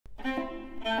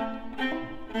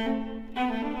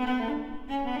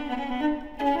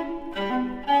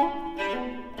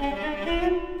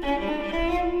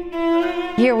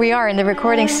we are in the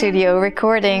recording studio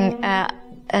recording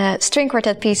string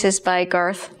quartet pieces by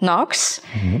Garth Knox.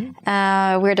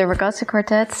 We're the Ragazze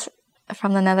Quartet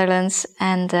from the Netherlands,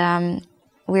 and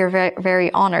we're very,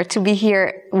 very honored to be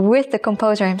here with the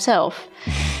composer himself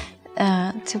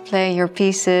to play your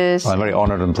pieces. Well, I'm very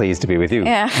honored and pleased to be with you.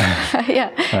 Yeah, yeah.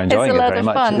 I'm enjoying it very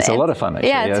much. Fun. It's a lot of fun, actually.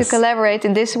 Yeah, yes. To collaborate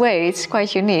in this way, it's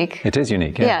quite unique. It is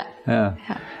unique, yeah.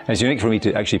 Yeah. It's unique for me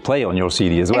to actually play on your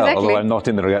CD as well, although I'm not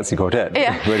in the Ragazze Quartet,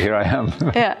 but here I am.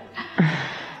 Yeah.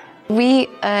 We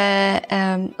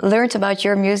learned about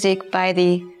your music by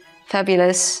the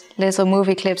fabulous little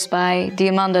movie clips by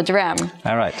Diamanda Dram.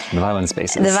 All right, the Violin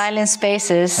Spaces. The Violin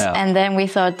Spaces, and then we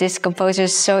thought this composer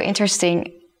is so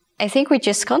interesting. I think we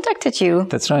just contacted you.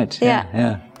 That's right,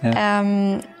 yeah.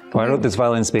 Well, I wrote this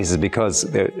Violin Spaces because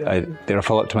they're a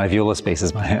follow-up to my viola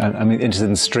spaces. I'm interested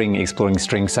in string, exploring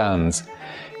string sounds.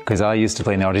 Because I used to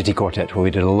play in the Ragazze Quartet, where we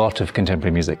did a lot of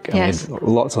contemporary music. And we had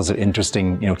lots of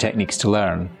interesting, techniques to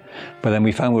learn. But then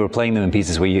we found we were playing them in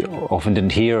pieces where you often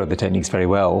didn't hear the techniques very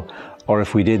well, or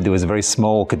if we did, there was a very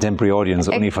small contemporary audience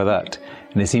only for that.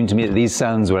 And it seemed to me that these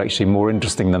sounds were actually more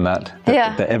interesting than that.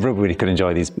 That everybody could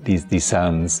enjoy these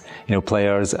sounds.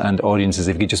 Players and audiences,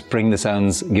 if you could just bring the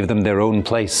sounds, give them their own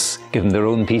place, give them their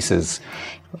own pieces.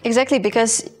 Exactly,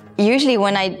 because usually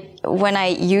when I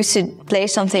used to play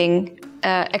something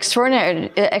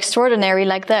extraordinary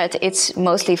like that, it's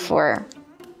mostly for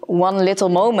one little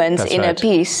moment in a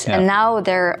piece. And now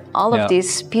there are all of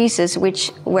these pieces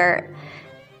where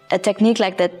a technique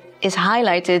like that is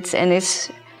highlighted and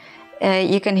is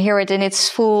you can hear it in its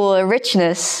full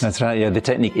richness. That's right, yeah. The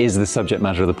technique is the subject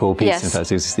matter of the whole piece. Yes. In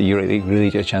fact, so you really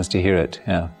get a chance to hear it.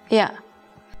 Yeah.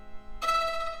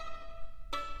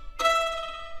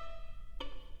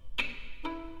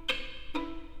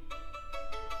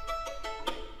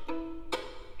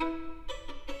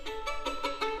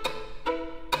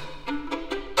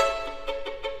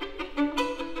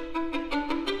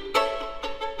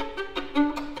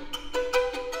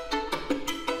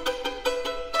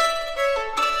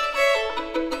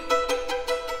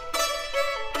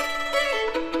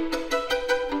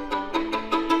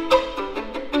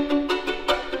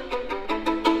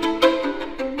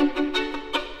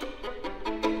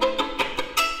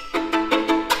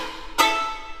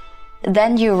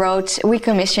 Then we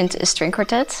commissioned a string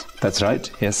quartet. That's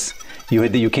right, yes.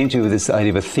 You came to this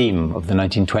idea of a theme of the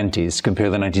 1920s, compare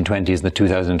the 1920s and the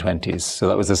 2020s. So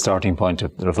that was the starting point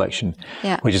of the reflection,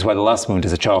 which is why the last movement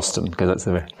is a Charleston, because that's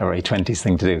a very 20s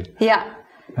thing to do.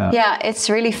 Yeah, it's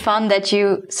really fun that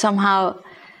you somehow,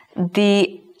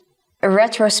 the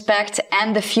retrospect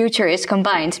and the future is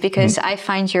combined, because I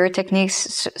find your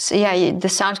techniques, the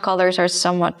sound colors are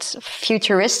somewhat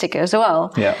futuristic as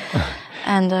well. Yeah.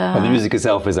 And well, the music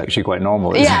itself is actually quite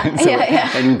normal. And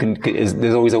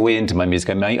there's always a way into my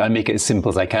music. I make it as simple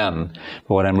as I can.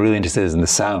 But what I'm really interested in is in the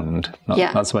sound,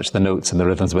 not so much the notes and the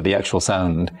rhythms, but the actual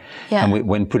sound. And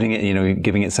when putting it,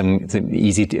 giving it some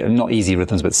easy, not easy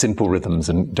rhythms, but simple rhythms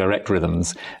and direct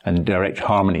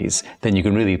harmonies, then you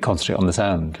can really concentrate on the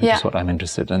sound, which is what I'm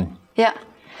interested in. Yeah.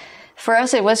 For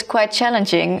us, it was quite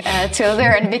challenging to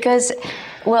learn because,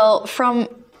 well, from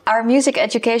our music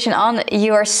education on,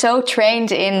 you are so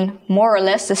trained in more or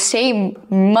less the same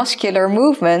muscular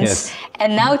movements.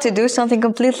 And now to do something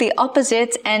completely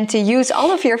opposite and to use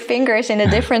all of your fingers in a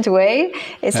different way,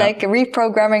 it's like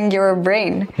reprogramming your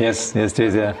brain. Yes, it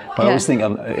is, But I always think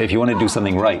if you want to do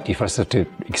something right, you first have to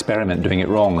experiment doing it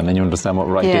wrong, and then you understand what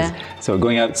right is. So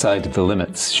going outside the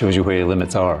limits shows you where your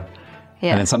limits are.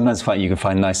 And then sometimes you can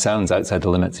find nice sounds outside the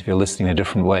limits if you're listening in a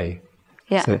different way.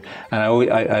 So, and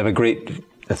I have a great...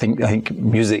 I think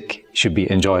music should be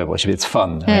enjoyable. It's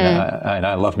fun. And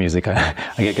I love music. I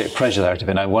get pleasure out of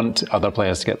it. And I want other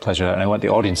players to get pleasure out of it. And I want the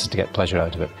audiences to get pleasure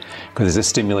out of it. Because it's a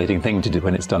stimulating thing to do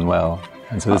when it's done well.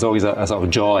 And so there's always a sort of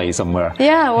joy somewhere.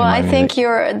 Yeah, well, I think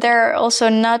there are also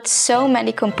not so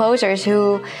many composers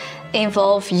who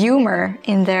involve humor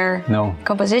in their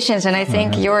compositions, and I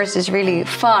think yours is really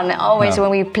fun. Always when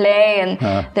we play and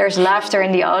there's laughter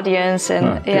in the audience, and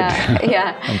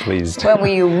I'm pleased. When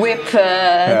we whip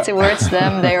towards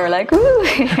them, they were like, "Ooh!"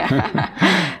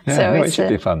 So it should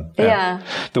be fun.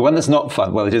 The one that's not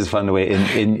fun, well, it is fun in a way.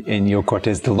 In your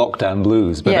quartet is the lockdown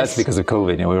blues, but that's because of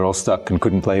COVID. We were all stuck and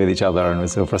couldn't play with each other, and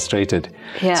was so frustrated.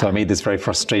 So I made this very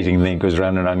frustrating thing, goes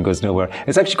round and round, goes nowhere.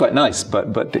 It's actually quite nice,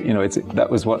 but that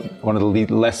was one of the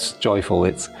less joyful.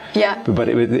 But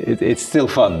it's still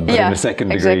fun, but in a second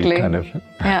degree kind of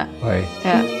way.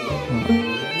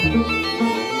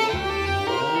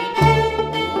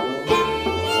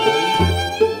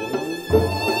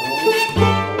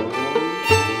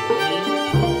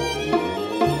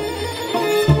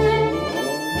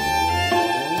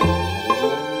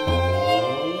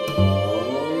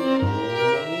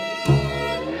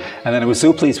 And then I was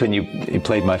so pleased when you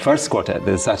played my first quartet,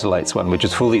 the Satellites one, which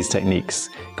was full of these techniques,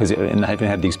 because having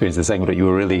had the experience of the second quartet, you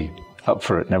were really up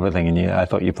for it and everything, and I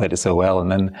thought you played it so well.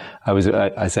 And then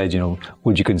I said,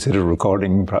 would you consider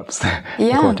recording perhaps the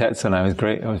quartets? And I was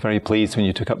very pleased when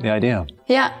you took up the idea.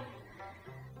 Yeah.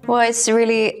 Well, it's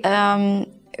really,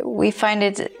 we find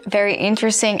it very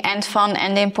interesting and fun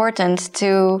and important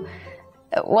to,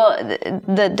 well,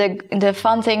 the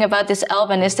fun thing about this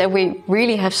album is that we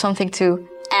really have something to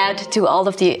add to all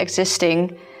of the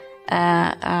existing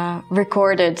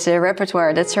recorded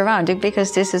repertoire that's around it,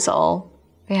 because this is all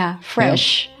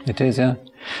fresh. Yeah, it is, yeah.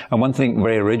 And one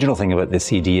very original thing about this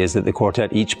CD is that the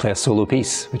quartet each play a solo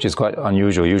piece, which is quite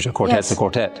unusual. Usually a quartet's a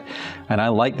quartet. And I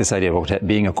like this idea of a quartet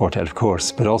being a quartet, of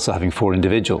course, but also having 4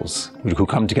 individuals who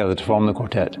come together to form the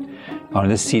quartet. On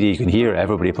this CD you can hear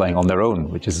everybody playing on their own,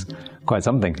 which is quite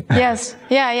something. Yes,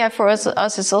 yeah, for us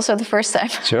it's also the first time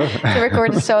to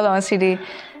record a solo on CD.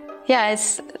 Yeah,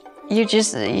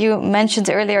 you mentioned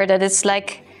earlier that it's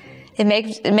like, it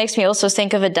makes me also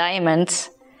think of a diamond.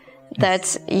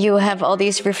 That you have all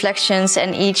these reflections,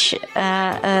 and each,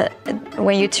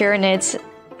 when you turn it,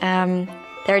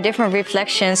 there are different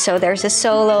reflections. So there's a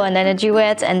solo and then a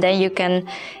duet, and then you can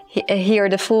hear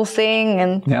the full thing.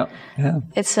 And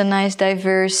it's a nice,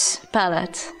 diverse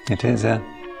palette. It is, yeah.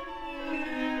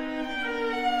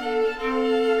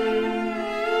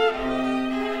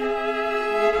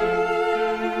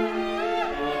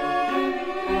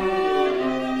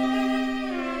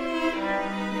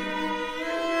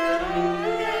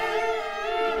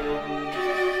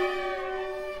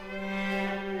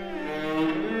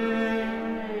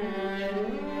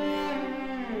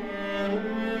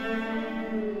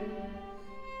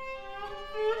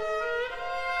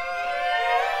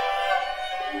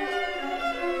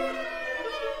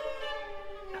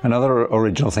 Another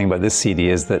original thing about this CD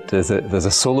is that there's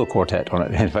a solo quartet on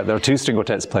it. In fact, there are 2 string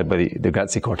quartets played by the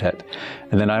Ragazze Quartet.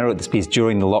 And then I wrote this piece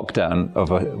during the lockdown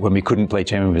when we couldn't play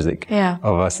chamber music,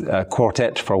 of a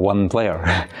quartet for 1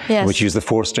 player, which used the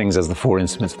 4 strings as the 4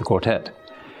 instruments of the quartet.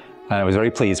 And I was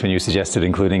very pleased when you suggested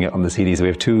including it on the CD. So we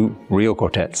have 2 real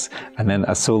quartets, and then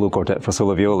a solo quartet for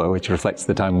solo viola, which reflects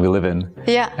the time we live in.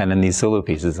 Yeah. And then these solo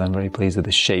pieces. I'm very pleased with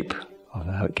the shape of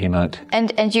how it came out.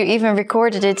 And you even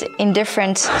recorded it in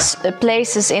different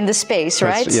places in the space,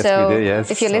 right? Yes, so we did, yes.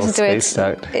 If you listen to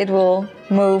it, it will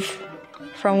move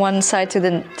from one side to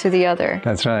the other.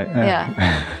 That's right.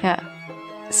 Yeah.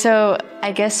 So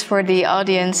I guess for the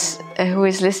audience who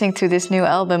is listening to this new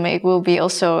album, it will be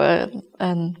also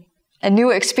a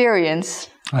new experience.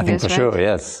 I think for sure,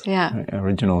 yes. Yeah.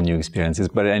 Original new experiences.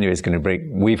 But anyway, it's going to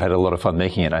we've had a lot of fun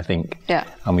making it, I think. Yeah.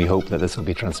 And we hope that this will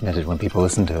be transmitted when people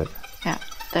listen to it. Yeah,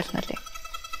 definitely.